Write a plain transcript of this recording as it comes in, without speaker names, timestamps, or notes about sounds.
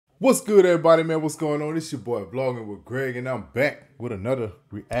What's good, everybody, man? What's going on? It's your boy Vlogging with Greg, and I'm back with another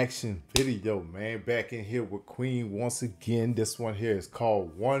reaction video, man. Back in here with Queen once again. This one here is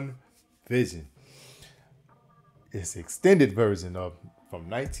called One Vision. It's extended version of from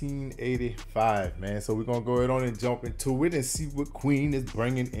 1985, man. So we're gonna go ahead on and jump into it and see what Queen is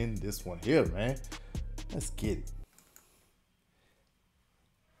bringing in this one here, man. Let's get it.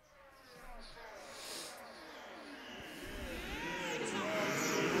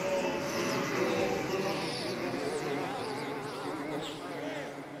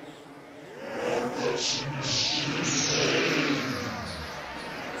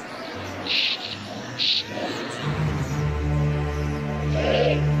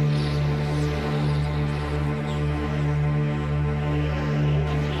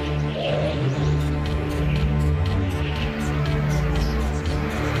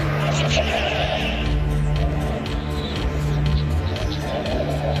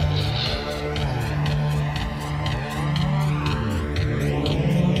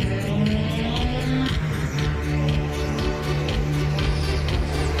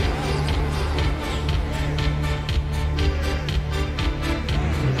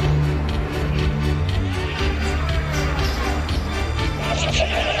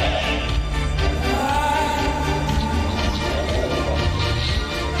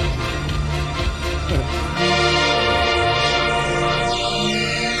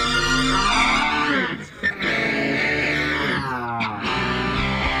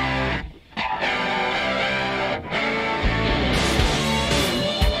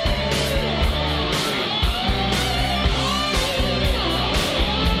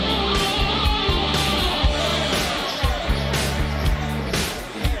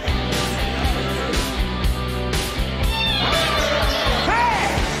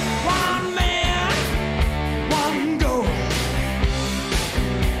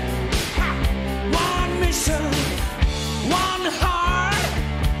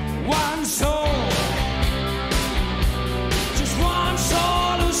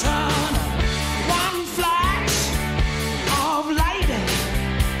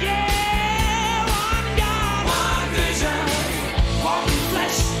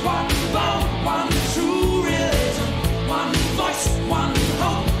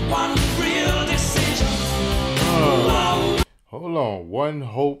 Hold on, one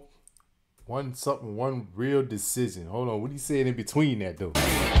hope, one something, one real decision. Hold on, what are you saying in between that though?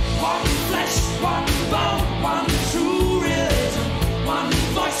 One flesh, one bone, one true religion, one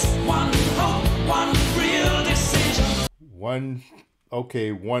voice, one hope, one real decision. One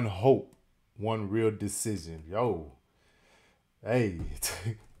hope, one real decision. Yo, hey,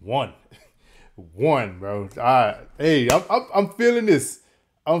 one, bro. All right, hey, I'm feeling this.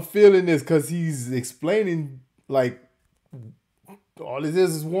 I'm feeling this because he's explaining like. All it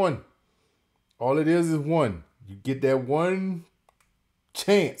is one. All it is one. You get that one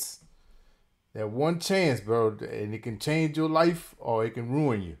chance. That one chance, bro. And it can change your life or it can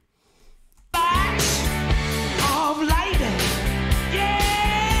ruin you. Of light.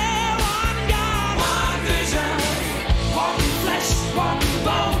 Yeah, one God, one vision, one flesh, one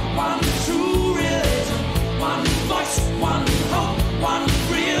bone, one true religion, one voice, one hope, one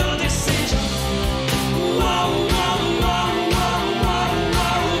real decision. Whoa, whoa, whoa.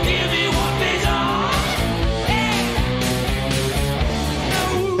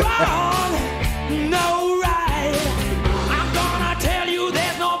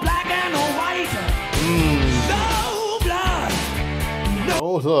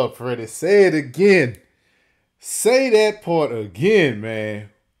 Hold up, Freddie. Say it again. Say that part again,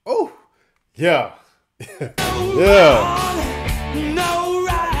 man. Oh, yeah. Yeah. No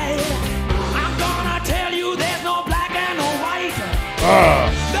right. I'm gonna tell you there's no black and no white.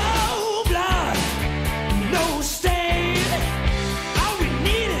 No blood, no stain. All we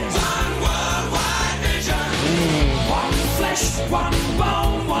need is one worldwide vision. One flesh, one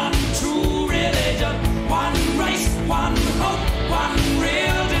bone, one true religion, one race, one hope, one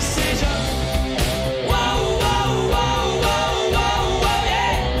real decision. Whoa, whoa, whoa, whoa, whoa, whoa,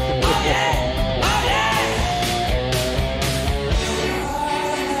 yeah. Oh, yeah. Oh, yeah.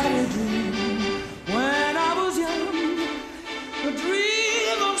 When I was young, a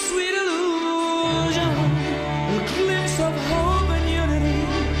dream of sweet illusion, a glimpse of hope and unity,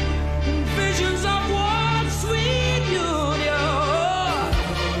 and visions of one sweet union.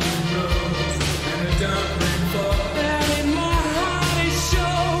 And in my heart it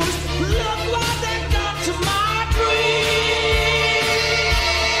shows, look what they've done to my dream.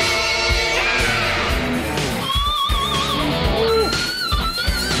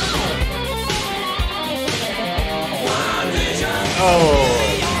 One vision. Oh.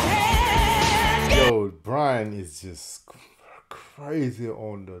 is just crazy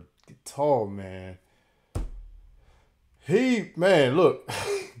on the guitar, man. Man, look,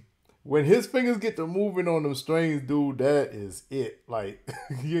 when his fingers get to moving on them strings, dude, that is it. Like,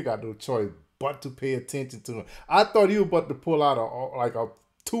 you got no choice but to pay attention to him. I thought he was about to pull out a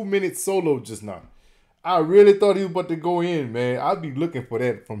 2-minute solo just now. I really thought he was about to go in, man. I'd be looking for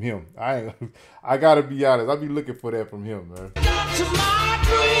that from him. I gotta be honest. I'd be looking for that from him, man.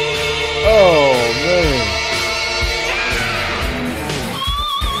 Oh, man.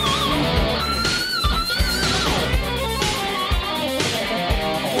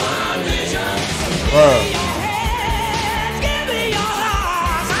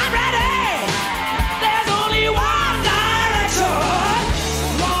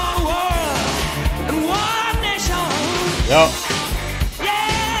 Yep.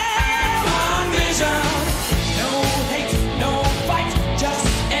 Yeah, one vision. No hate, no fight, just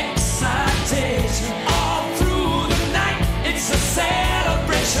excitation. All through the night, it's a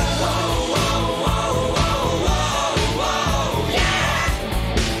celebration. Whoa, whoa, whoa, whoa, whoa, whoa, yeah.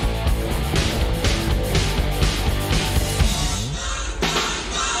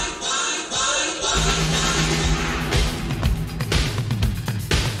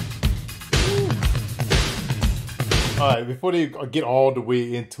 All right, before they get all the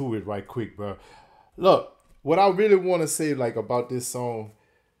way into it right quick, bro. Look, what I really want to say, like, about this song,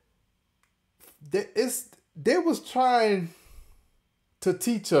 they was trying to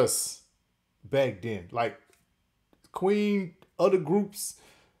teach us back then. Like, Queen, other groups,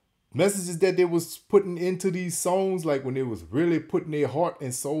 messages that they was putting into these songs, like when they was really putting their heart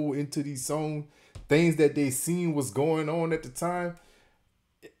and soul into these songs, things that they seen was going on at the time.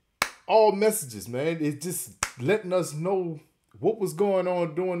 All messages, man. It's just letting us know what was going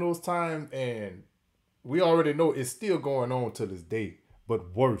on during those times, and we already know it's still going on to this day,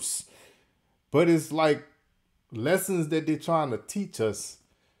 but worse. But it's like lessons that they're trying to teach us,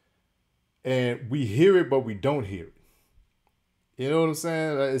 and we hear it, but we don't hear it. You know what I'm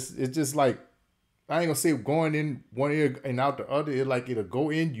saying? It's just like, I ain't gonna say going in one ear and out the other. It's like it'll go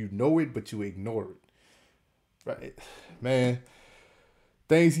in, you know it, but you ignore it. Right, man.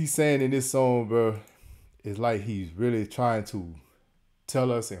 Things he's saying in this song, bro, is like he's really trying to tell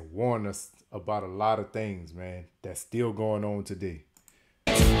us and warn us about a lot of things, man, that's still going on today.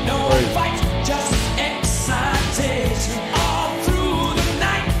 No fight, just excitation. All through the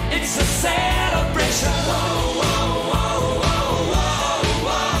night, it's a celebration. Whoa, whoa, whoa, whoa,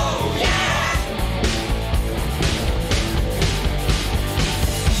 whoa, whoa, yeah.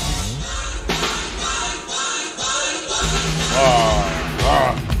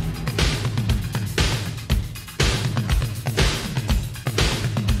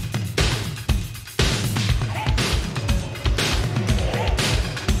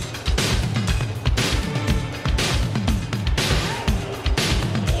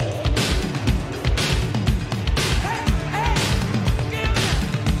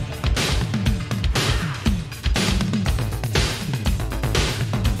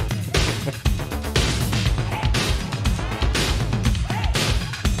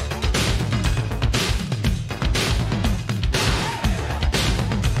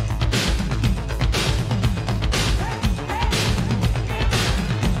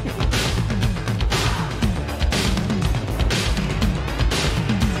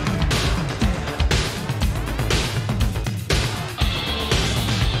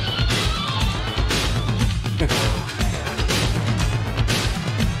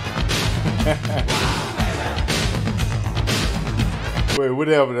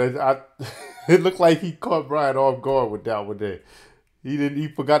 Whatever. It looked like he caught Brian off guard with that one there. He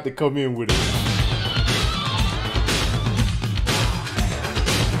forgot to come in with it.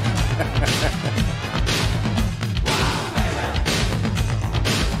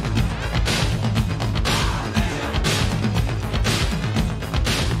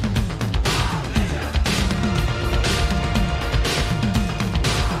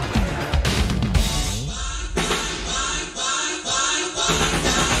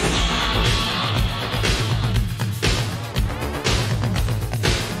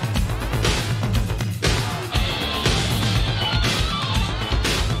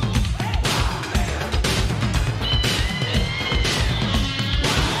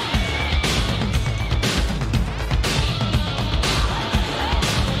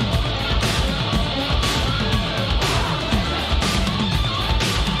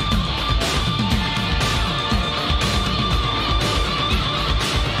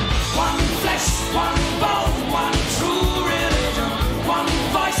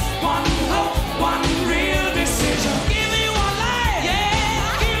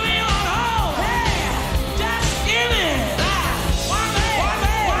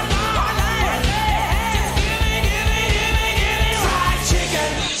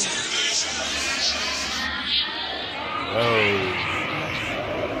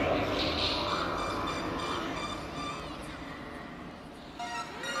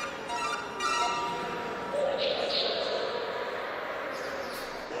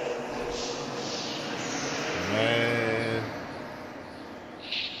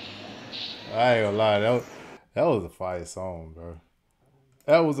 I ain't gonna lie, that was a fire song, bro.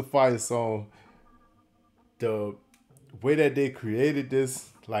 That was a fire song. The way that they created this,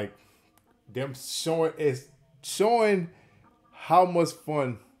 like them showing how much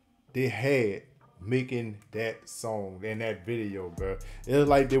fun they had making that song and that video, bro. It was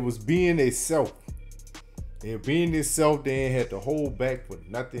like they was being they self. They being they self. They ain't had to hold back for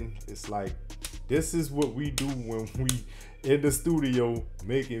nothing. It's like this is what we do when we in the studio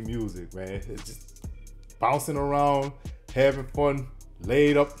making music, man. It's just bouncing around, having fun,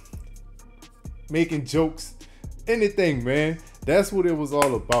 laid up, making jokes, anything, man. That's what it was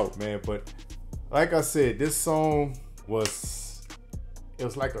all about, man. But like I said, this song was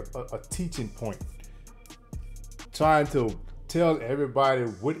like a teaching point, trying to tell everybody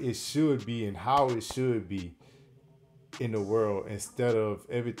what it should be and how it should be in the world, instead of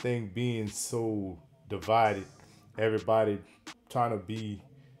everything being so divided, everybody trying to be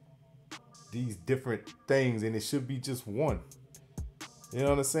these different things, and it should be just one. You know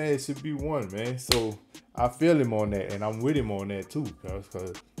what I'm saying? It should be one, man. So I feel him on that, and I'm with him on that too,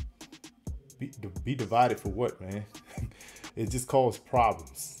 because be divided for what, man? It just causes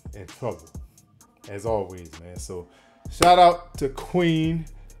problems and trouble, as always, man. So shout out to Queen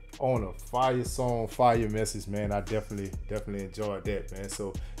on a fire song, fire message, man. I definitely enjoyed that, man.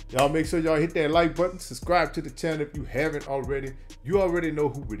 So y'all make sure y'all hit that like button, subscribe to the channel if you haven't already. You already know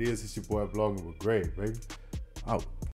who it is. It's your boy Vlogging with Greg, baby. Out.